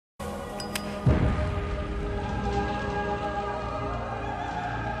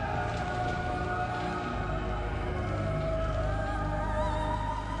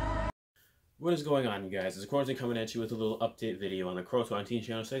What is going on, you guys? It's Quarantine coming at you with a little update video on the Quarantine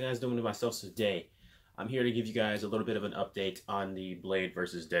channel. So, how you guys doing to myself today? I'm here to give you guys a little bit of an update on the Blade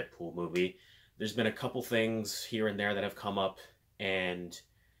versus Deadpool movie. There's been a couple things here and there that have come up, and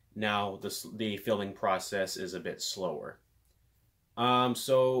now the filming process is a bit slower.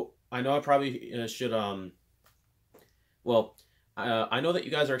 So I know I probably should I know that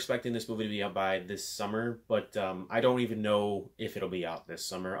you guys are expecting this movie to be out by this summer, but I don't even know if it'll be out this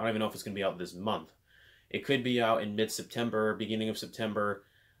summer. I don't even know if it's going to be out this month. It could be out in mid-September, beginning of September.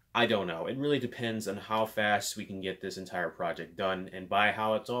 I don't know. It really depends on how fast we can get this entire project done, and by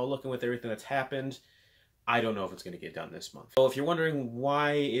how it's all looking with everything that's happened, I don't know if it's going to get done this month. So if you're wondering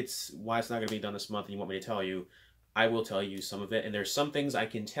why it's not going to be done this month and you want me to tell you, I will tell you some of it. And there's some things I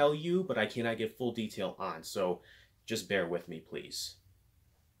can tell you, but I cannot give full detail on. So just bear with me, please.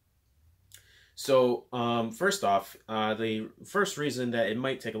 So, first off, the first reason that it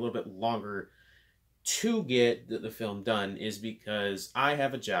might take a little bit longer to get the film done is because I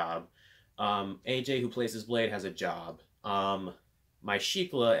have a job. AJ, who plays his Blade, has a job. My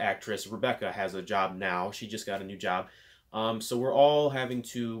Sheikla actress, Rebecca, has a job now. She just got a new job. So we're all having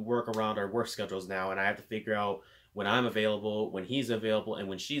to work around our work schedules now, and I have to figure out when I'm available, when he's available, and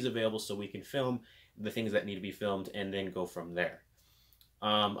when she's available so we can film the things that need to be filmed and then go from there.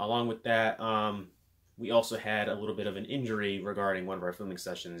 Along with that, we also had a little bit of an injury regarding one of our filming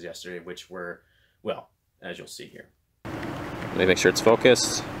sessions yesterday, which were, well, as you'll see here. Let me make sure it's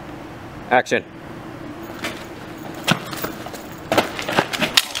focused. Action.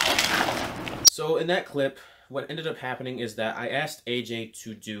 So in that clip, what ended up happening is that I asked AJ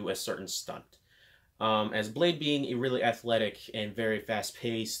to do a certain stunt. As Blade being a really athletic and very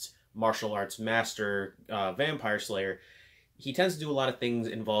fast-paced martial arts master vampire slayer, he tends to do a lot of things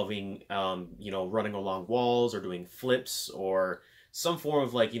involving, running along walls or doing flips or some form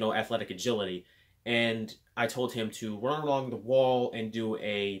of, athletic agility. And I told him to run along the wall and do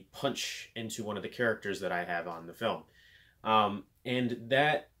a punch into one of the characters that I have on the film. And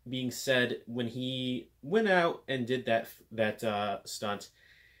that being said, when he went out and did that stunt,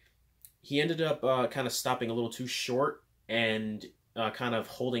 he ended up kind of stopping a little too short and kind of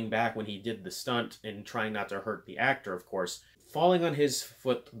holding back when he did the stunt and trying not to hurt the actor, of course, falling on his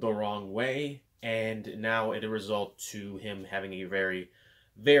foot the wrong way, and now it result to him having a very,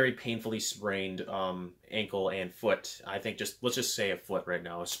 very painfully sprained ankle and foot. I think let's just say a foot right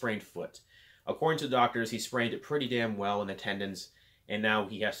now, a sprained foot. According to the doctors, he sprained it pretty damn well in the tendons, and now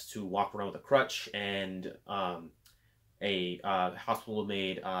he has to walk around with a crutch and a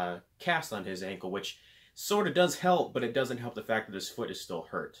hospital-made cast on his ankle, which sort of does help, but it doesn't help the fact that his foot is still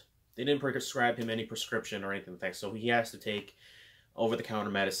hurt. They didn't prescribe him any prescription or anything like that, so he has to take over-the-counter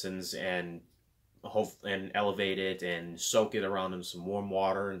medicines and elevate it and soak it around in some warm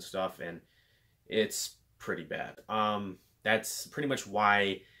water and stuff, and it's pretty bad. That's pretty much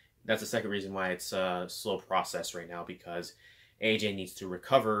why, that's the second reason why it's a slow process right now, because AJ needs to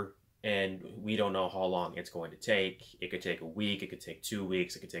recover, and we don't know how long it's going to take. It could take a week, it could take 2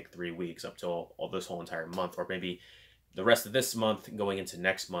 weeks, it could take 3 weeks, up till this whole entire month, or maybe the rest of this month going into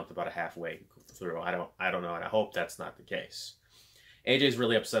next month, about a halfway through. I don't know, and I hope that's not the case. AJ's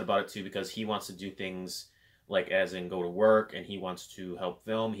really upset about it too, because he wants to do things like as in go to work, and he wants to help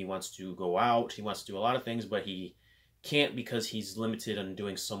film, he wants to go out, he wants to do a lot of things, but he can't because he's limited on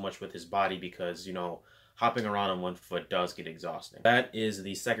doing so much with his body because, hopping around on one foot does get exhausting. That is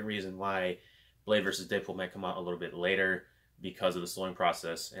the second reason why Blade vs. Deadpool might come out a little bit later, because of the slowing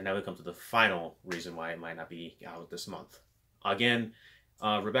process. And now we come to the final reason why it might not be out this month. Again,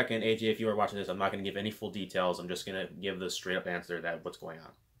 Rebecca and AJ, if you are watching this, I'm not going to give any full details. I'm just going to give the straight up answer that what's going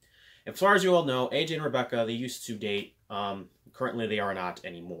on. As far as you all know, AJ and Rebecca, they used to date. Currently, they are not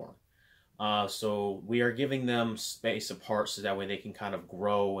anymore. So we are giving them space apart so that way they can kind of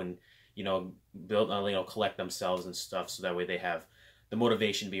grow and, build, collect themselves and stuff, so that way they have the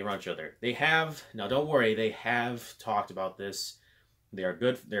motivation to be around each other. They have, now don't worry, they have talked about this. They are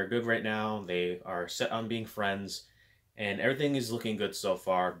good. They're good right now. They are set on being friends, and everything is looking good so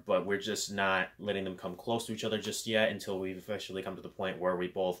far, but we're just not letting them come close to each other just yet until we've officially come to the point where we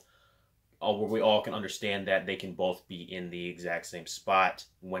all can understand that they can both be in the exact same spot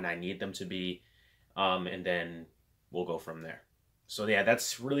when I need them to be, and then we'll go from there. So yeah,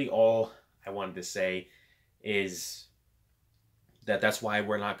 that's really all I wanted to say, is that's why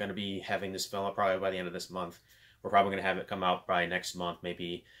we're not going to be having this film out probably by the end of this month. We're probably going to have it come out by next month,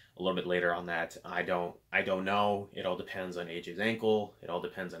 maybe a little bit later on that. I don't know. It all depends on AJ's ankle. It all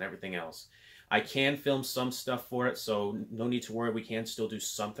depends on everything else. I can film some stuff for it, so no need to worry. We can still do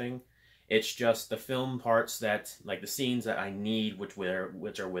something. It's just the film parts that, like the scenes that I need, which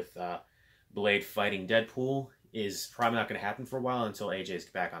are with Blade fighting Deadpool is probably not going to happen for a while until AJ's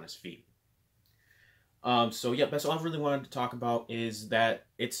back on his feet. So yeah, that's all I really wanted to talk about, is that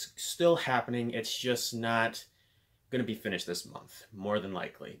it's still happening. It's just not going to be finished this month, more than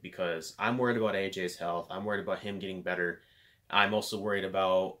likely, because I'm worried about AJ's health. I'm worried about him getting better. I'm also worried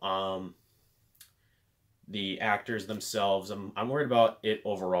about the actors themselves. I'm worried about it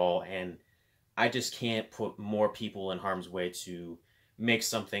overall, and I just can't put more people in harm's way to make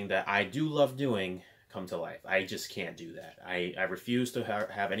something that I do love doing come to life. I just can't do that. I refuse to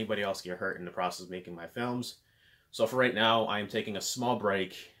have anybody else get hurt in the process of making my films. So for right now, I'm taking a small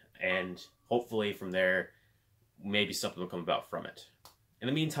break, and hopefully from there, maybe something will come about from it. In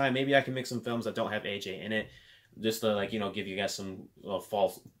the meantime, maybe I can make some films that don't have AJ in it, just to, like, you know, give you guys some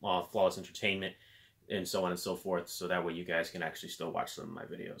flawless entertainment and so on and so forth, so that way you guys can actually still watch some of my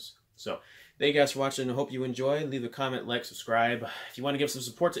videos. So, thank you guys for watching. I hope you enjoyed. Leave a comment, like, subscribe. If you want to give some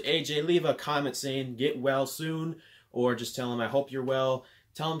support to AJ, leave a comment saying, get well soon, or just tell him, I hope you're well.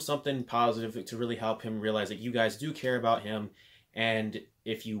 Tell him something positive to really help him realize that you guys do care about him, and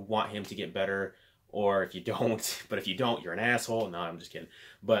if you want him to get better, or if you don't, but if you don't, you're an asshole. No, I'm just kidding.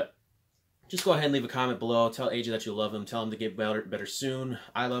 But just go ahead and leave a comment below. Tell AJ that you love him. Tell him to get better soon.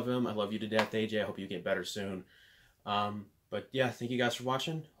 I love him. I love you to death, AJ. I hope you get better soon. But yeah, thank you guys for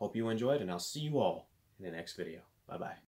watching. Hope you enjoyed, and I'll see you all in the next video. Bye-bye.